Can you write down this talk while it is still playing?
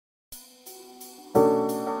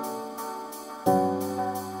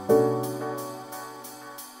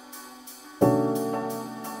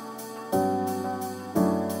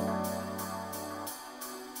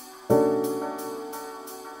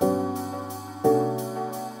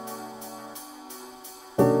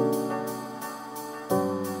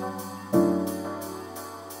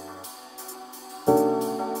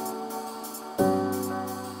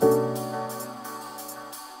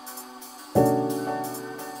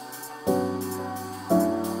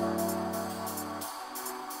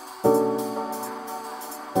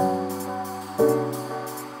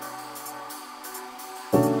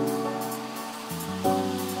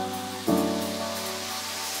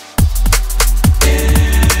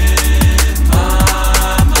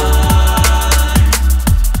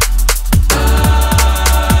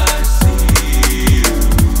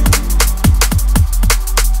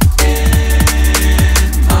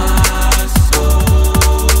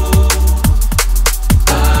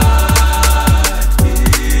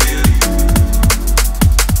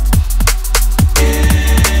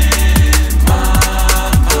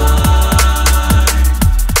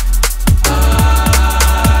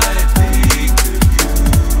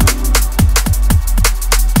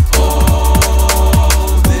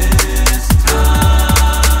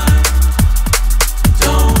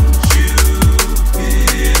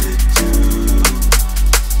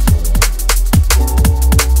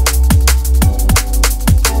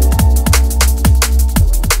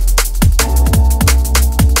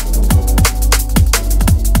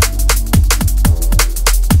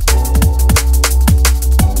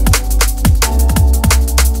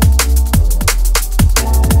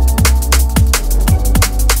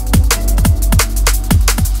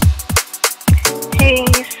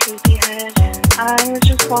I was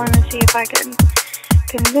just calling to see if I could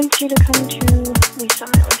convince you to come to the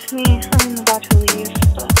summit with me. I'm about to leave,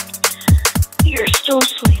 but you're still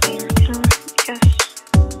sleeping, so I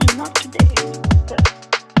guess not today. But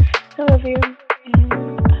I love you,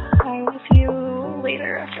 and I will see you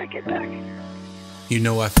later after I get back. You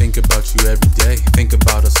know I think about you every day. Think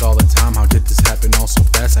about us all the time. How did this happen all so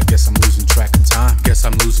fast? I guess I'm losing track of time. Guess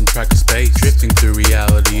I'm losing track of space. Drifting through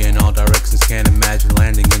reality in all directions. Can't imagine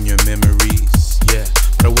landing in your memories. Yeah,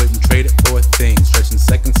 but I wouldn't trade it for a thing. Stretching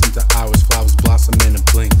seconds into hours. Flowers blossom in a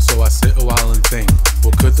blink. So I sit a while and think,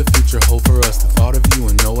 what could the future hold for us? The thought of you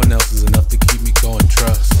and no one else is enough to keep me going.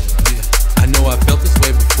 Trust. Yeah, I know I felt this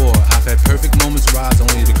way before. I've had perfect moments rise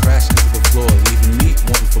only to crash into the floor, leaving me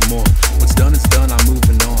wanting for more. What's done is done, I'm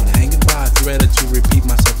moving on. Hanging by a thread or to repeat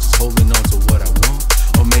myself, just holding on to what I want,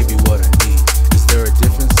 or maybe what I need. Is there a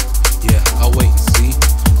difference? Yeah, I'll wait and see.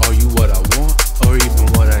 Are you what I want, or even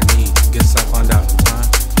what I need? Guess I'll find out in time.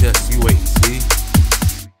 Just you wait and see.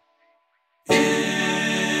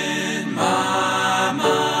 In my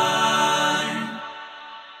mind,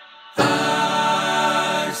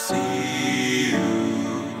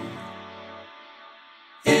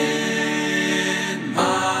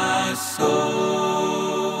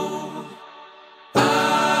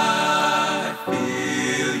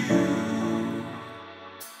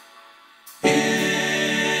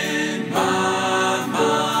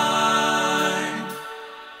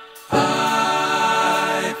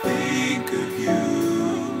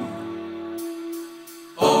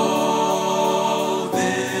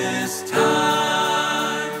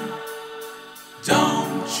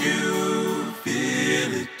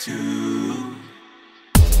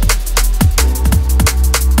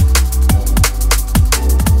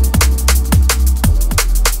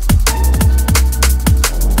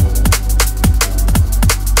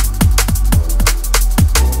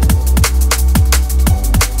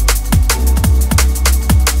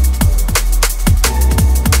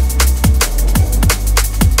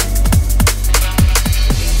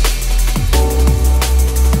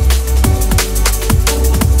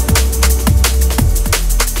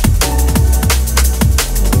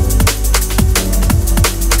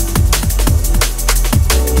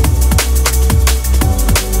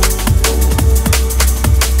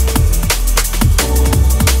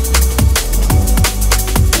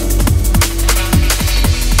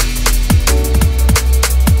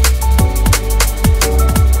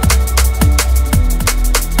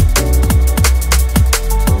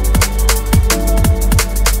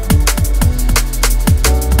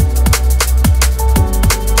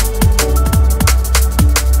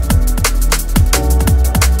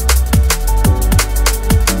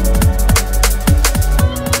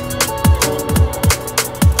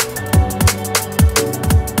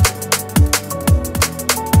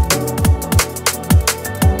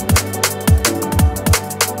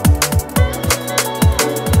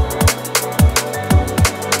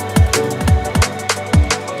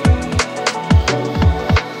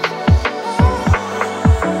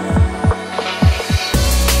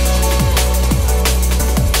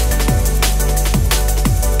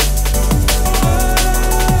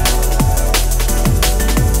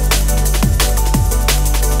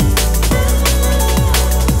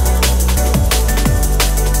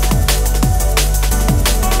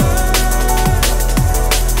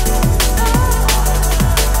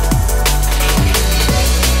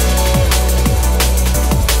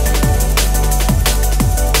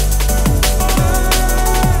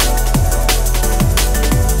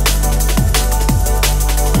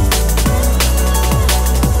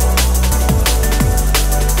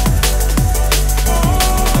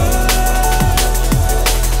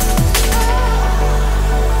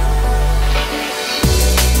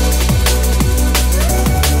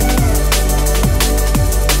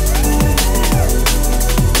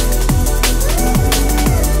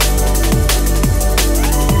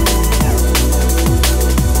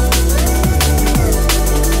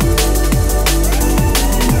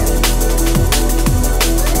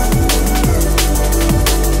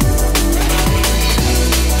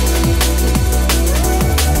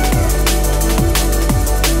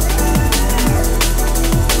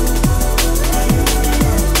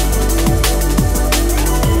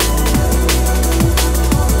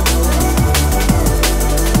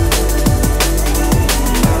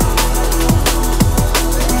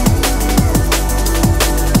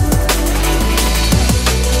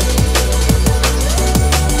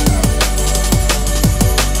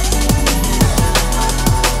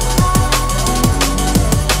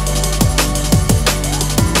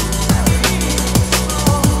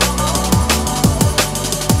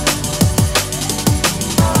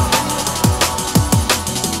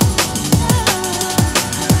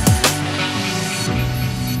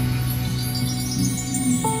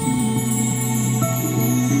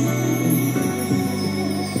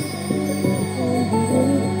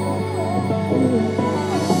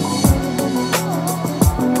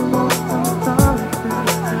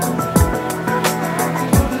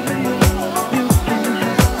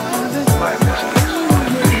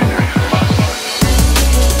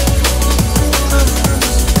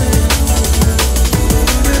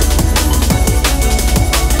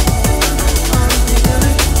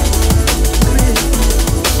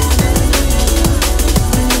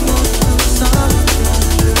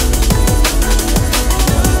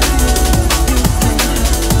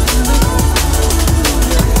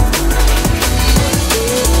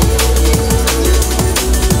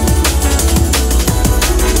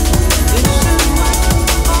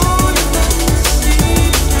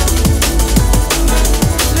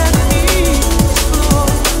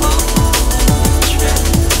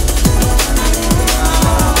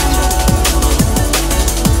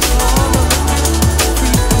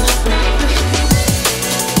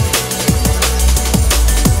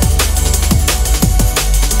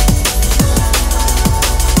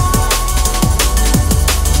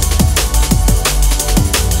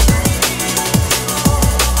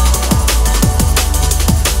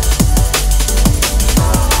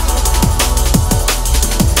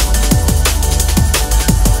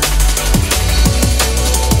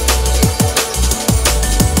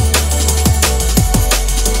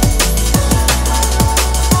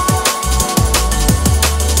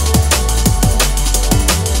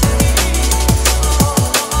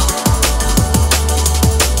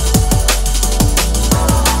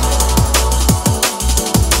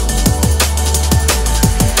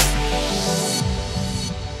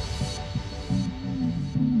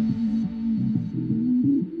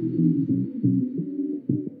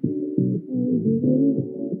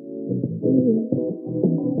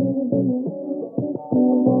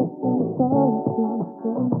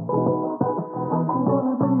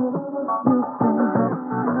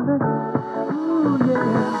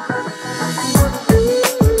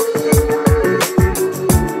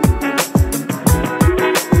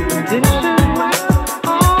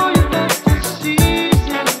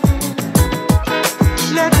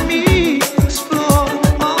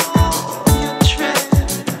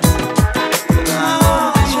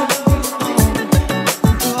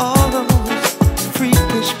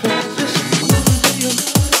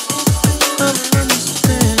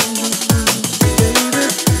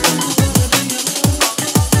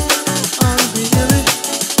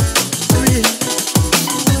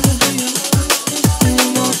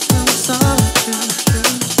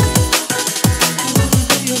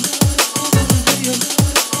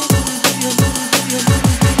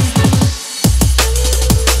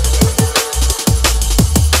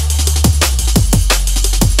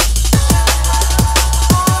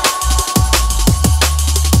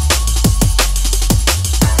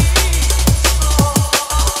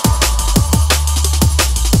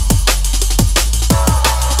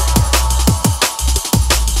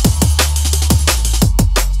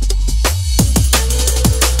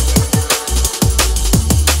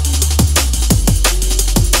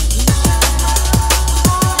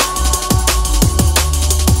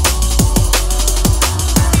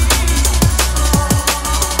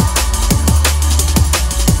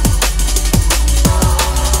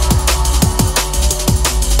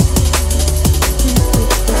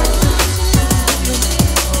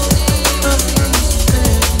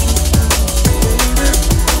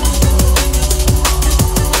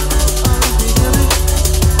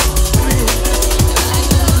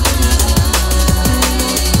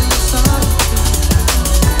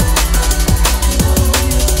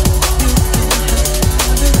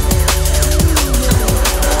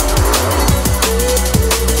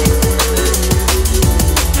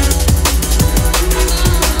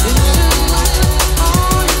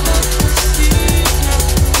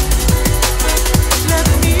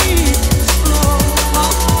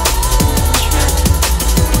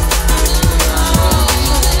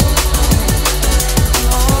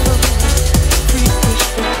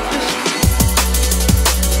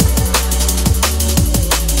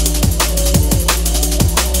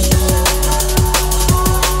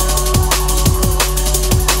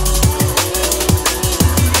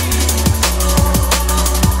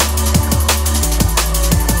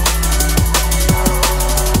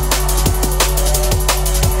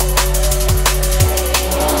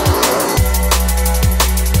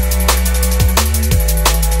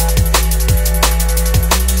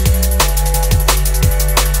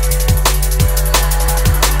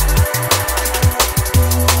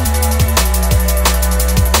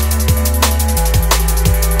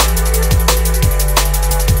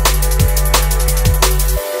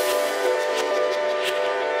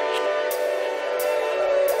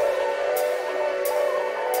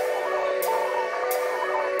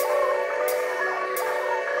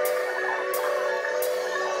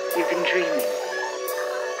 You've been dreaming.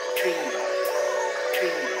 Dreaming.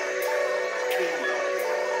 Dreaming. Dreaming.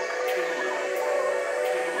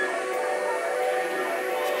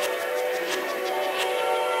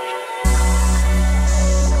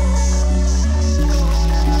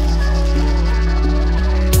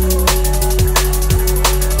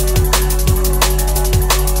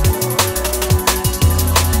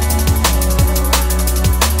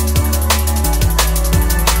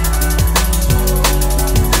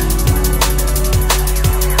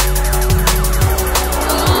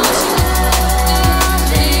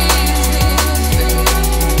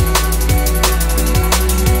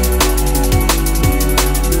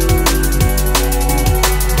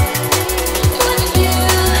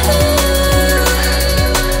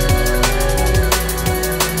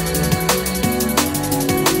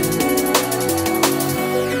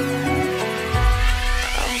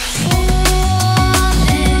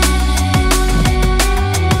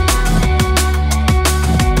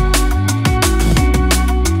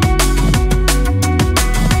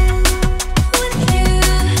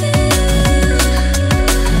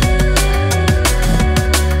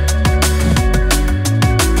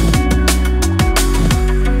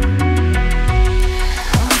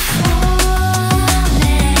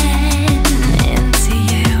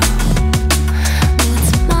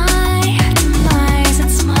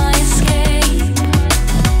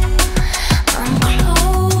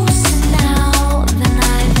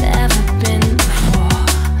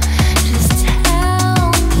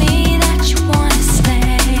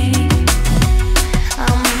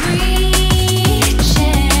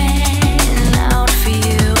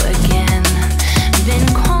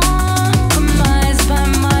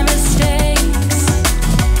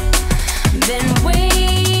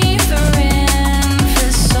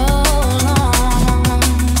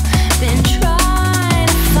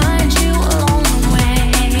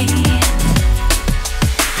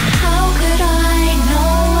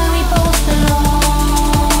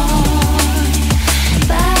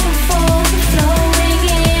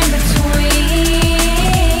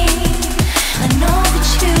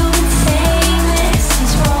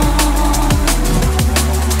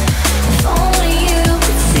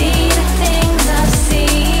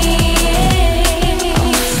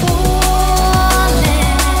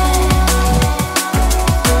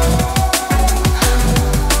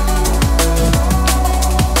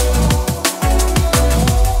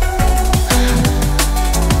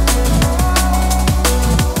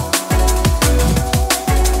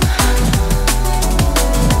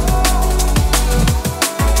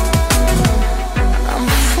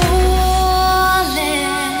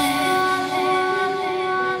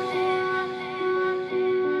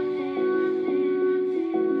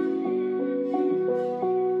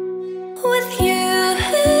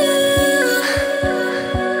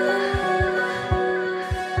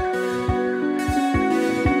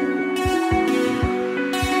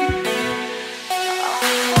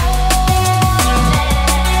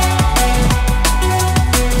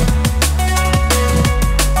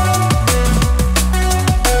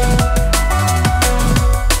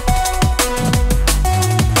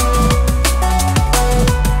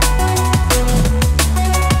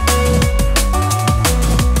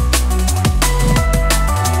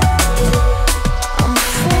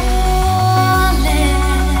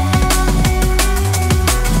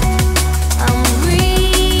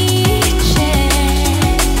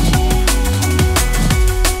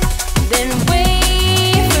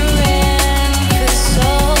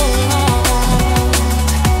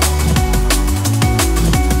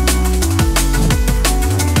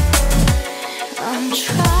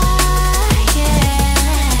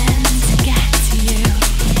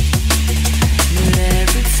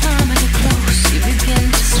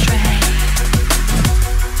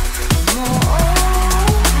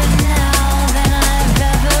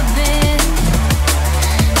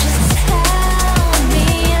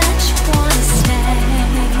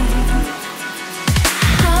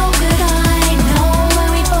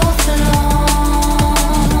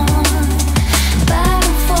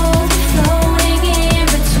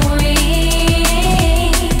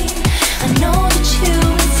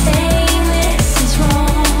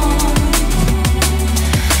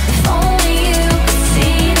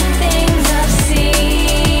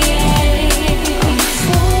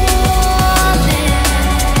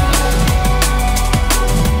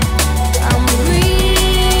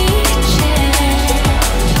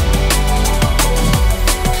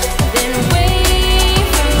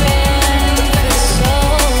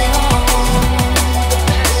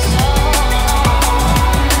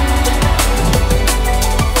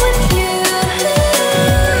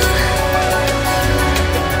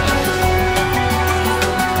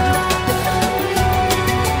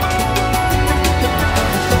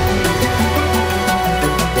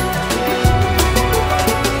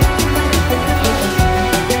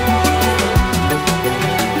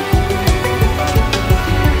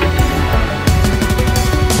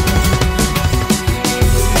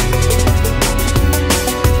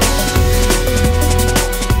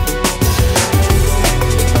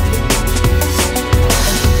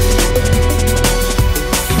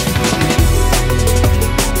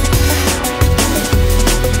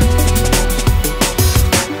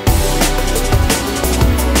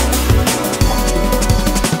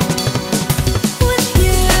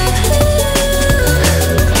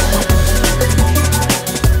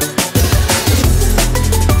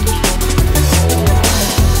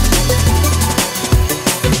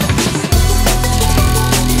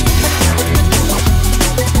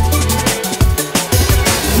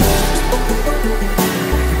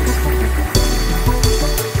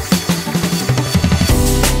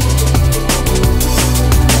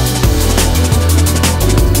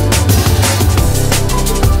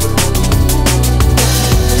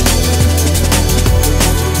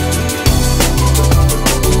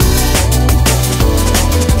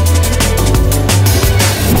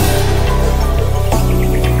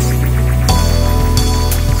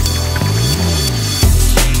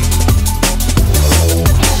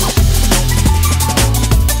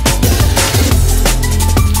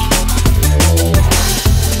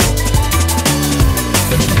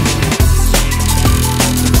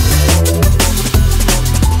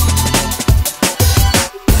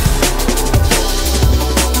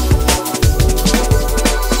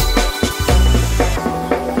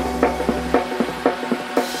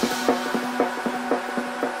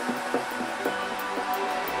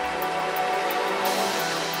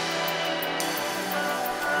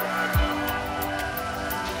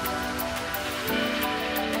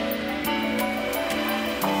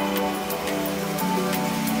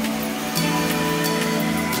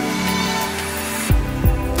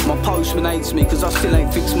 postman hates me cause I still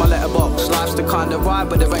ain't fixed my letterbox. Life's the kind of ride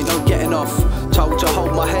but there ain't no getting off. Told to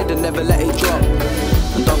hold my head and never let it drop.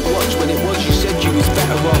 And don't watch when it was you said you was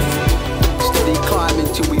better off. Steady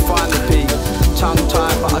climbing till we find the peak. Tongue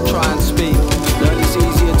tied but I try and speak. Learn it's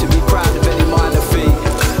easier to be proud of any minor feat.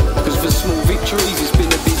 Cause for small victories it's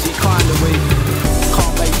been a busy kind of week.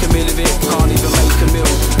 Can't make a meal of it, can't even make a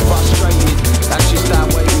meal. Frustrated, that's just that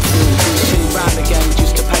way we feel. Routine round again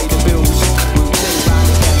just to pay the bills. Routine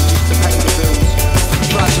round again just to pay the bills.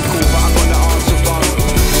 Tragical but I'm gonna answer phone.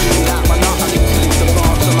 Shooting out my nut, I need to leave the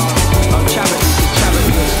bars alone. No charity, it's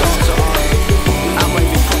charity that starts at home. I'm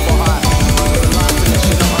waving proper high.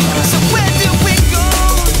 So where do we go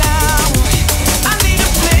now? I need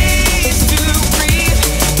a place to breathe.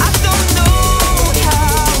 I don't know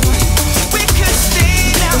how we could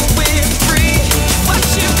stay now we're free.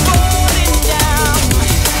 Watch you falling down,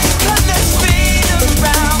 colors fade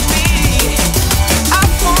around me. I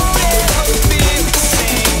won't ever feel the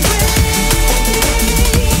same way.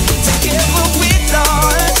 Together we're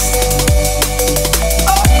lost.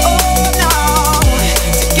 Oh, oh no.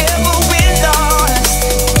 Together we're lost.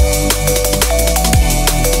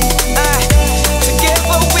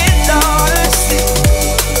 Together we're lost.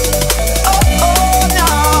 Oh, oh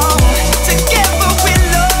no. Together we're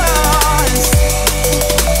lost.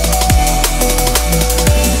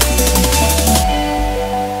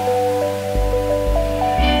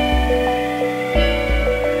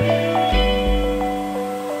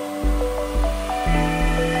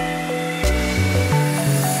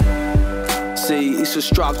 See, it's a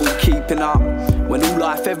struggle keeping up when all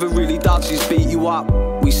life ever really does is beat you up.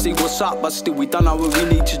 We see what's up, but still we don't know who we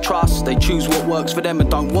need to trust. They choose what works for them and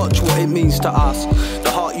don't watch what it means to us.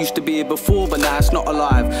 The heart used to be here before, but now it's not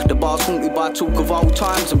alive. The bar's haunted by talk of old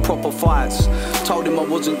times and proper fights. Told him I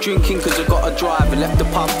wasn't drinking cause I got to drive, and left the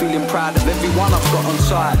pub feeling proud of everyone I've got on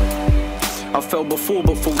site. I fell before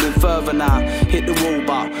but falling further now. Hit the wall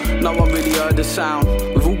but no one really heard the sound.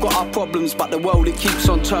 We've all got our problems but the world it keeps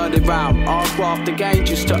on turning round. I'll graft again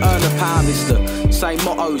just to earn a pound. It's the same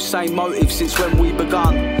motto, same motive since when we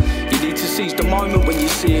begun. You need to seize the moment when you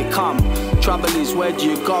see it come. Trouble is where do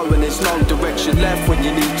you go when there's no direction left when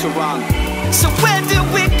you need to run. So where do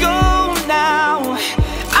we go now?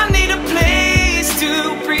 I need a place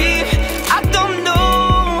to breathe. I don't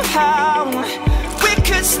know how we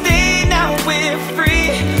could stay now we're free.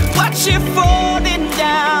 Watch it falling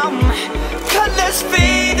down, colors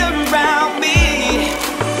fade around me.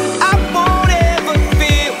 I won't ever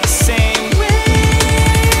feel the same way.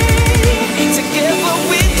 Together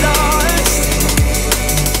we're lost.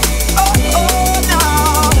 Oh, oh no.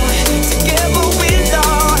 Together we're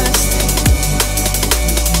lost.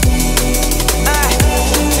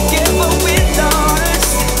 Together we're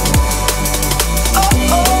lost. Oh,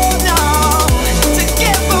 oh no.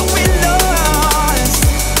 Together we're lost.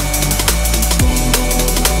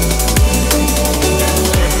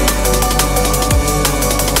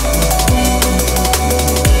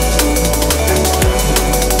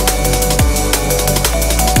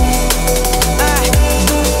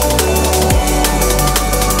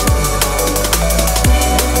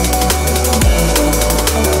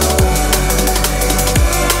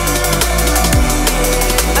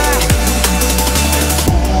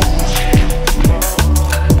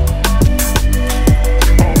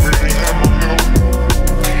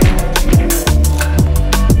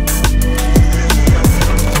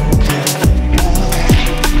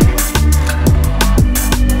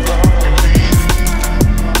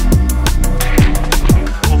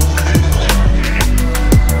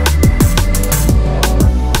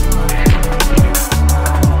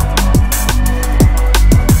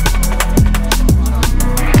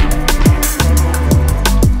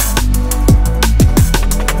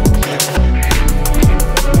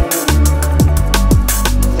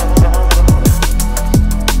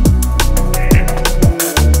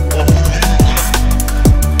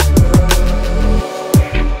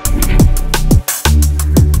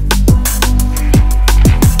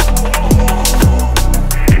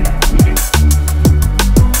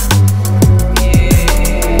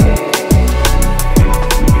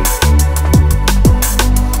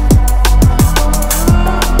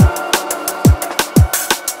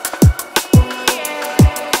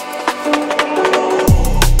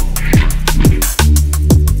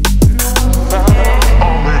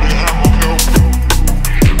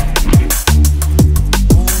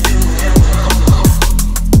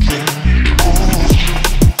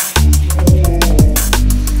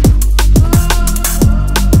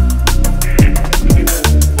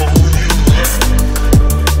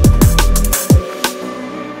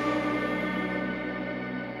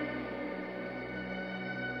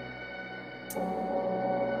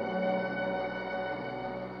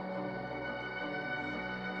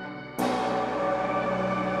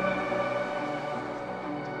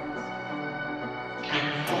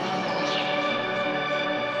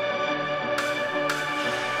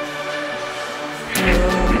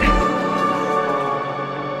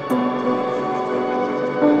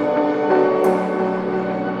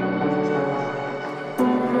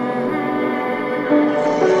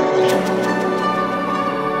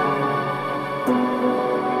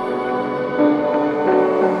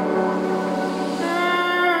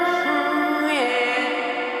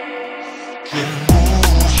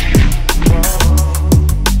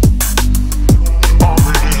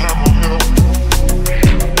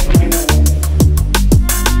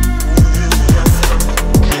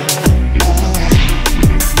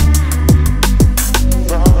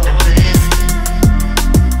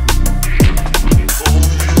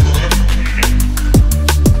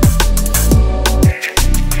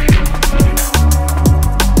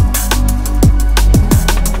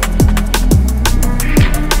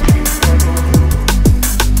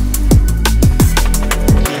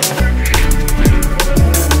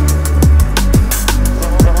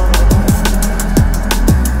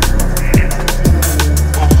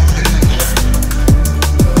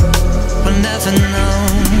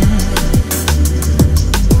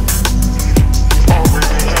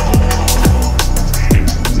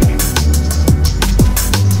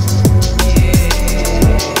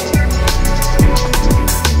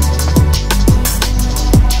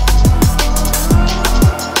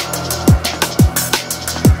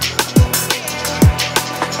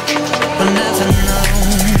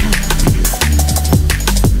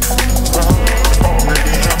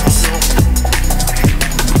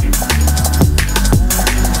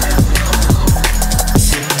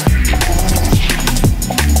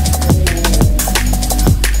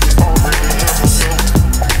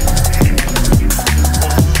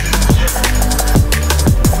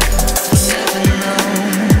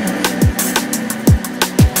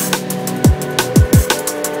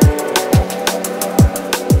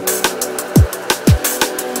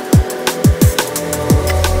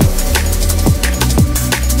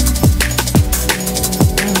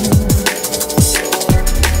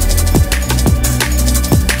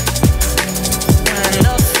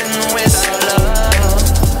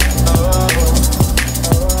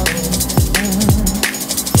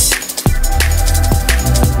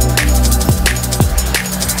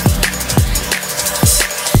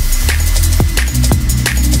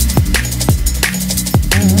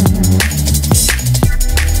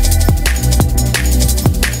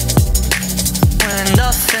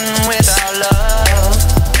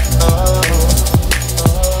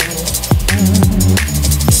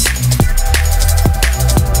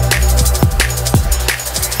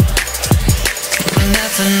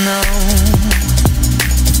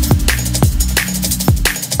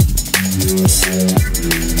 We're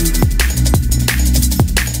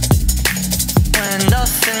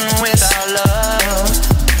nothing without love.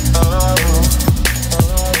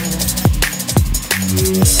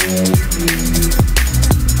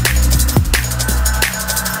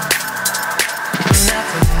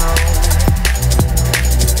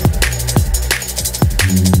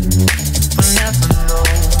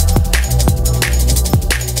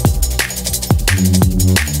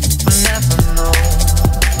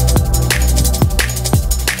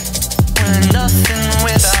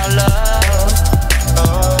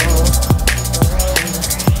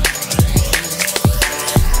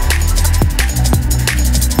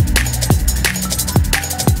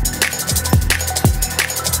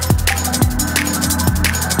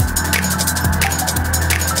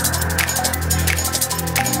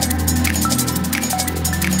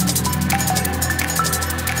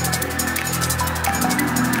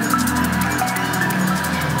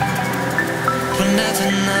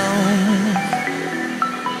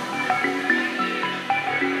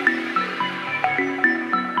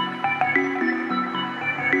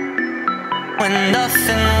 We're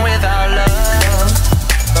nothing without love.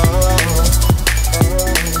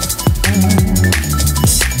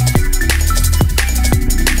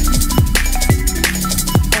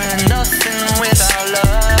 We're nothing without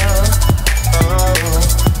love.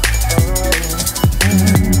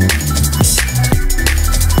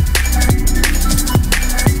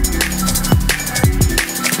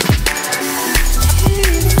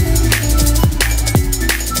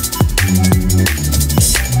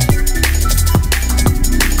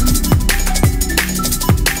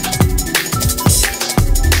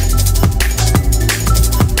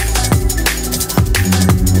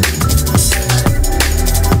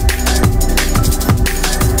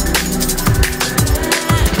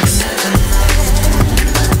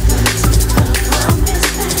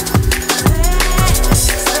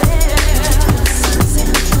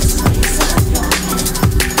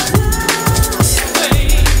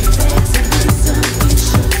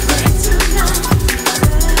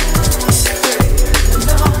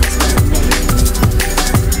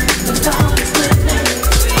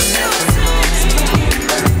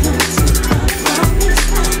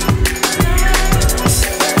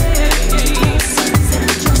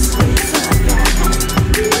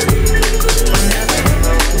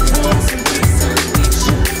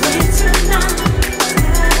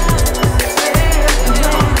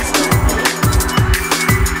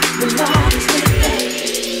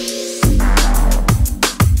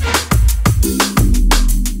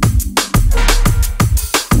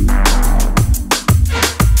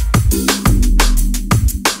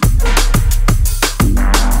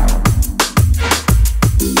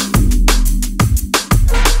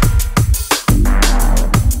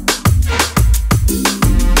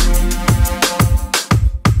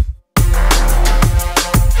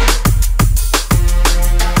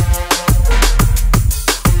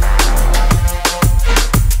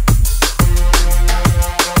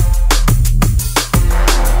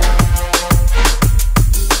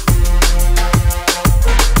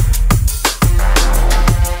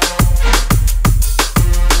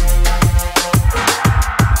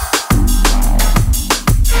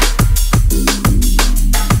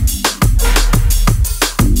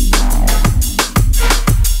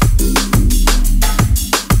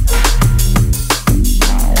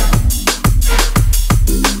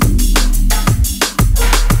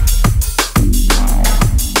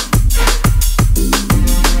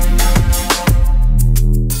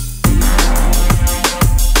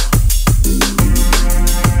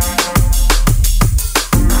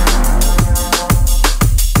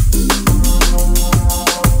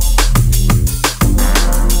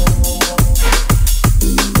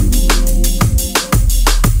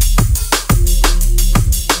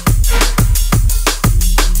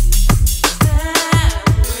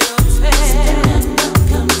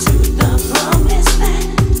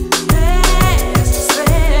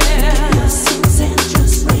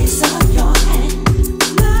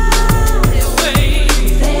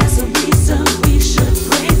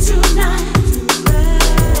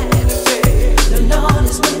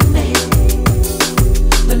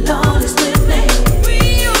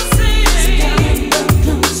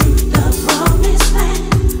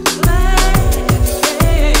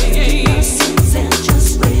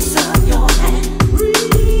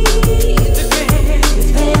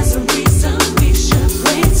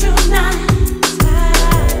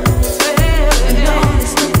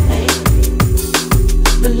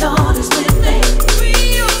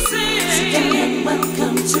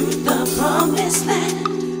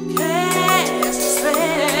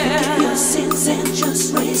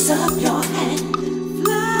 just raise up your hand.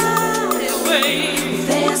 Fly away. If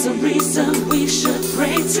there's a reason we should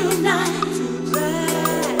pray tonight.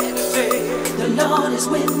 The Lord is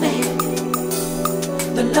with me.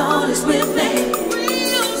 The Lord is with me.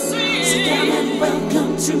 Sit down and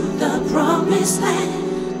welcome to the promised land.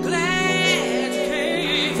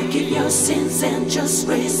 Forgive your sins and just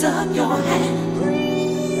raise up your hand.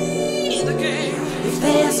 If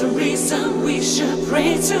there's a reason we should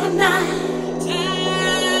pray tonight.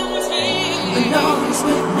 The Lord is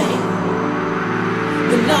with me.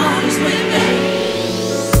 The Lord is with me.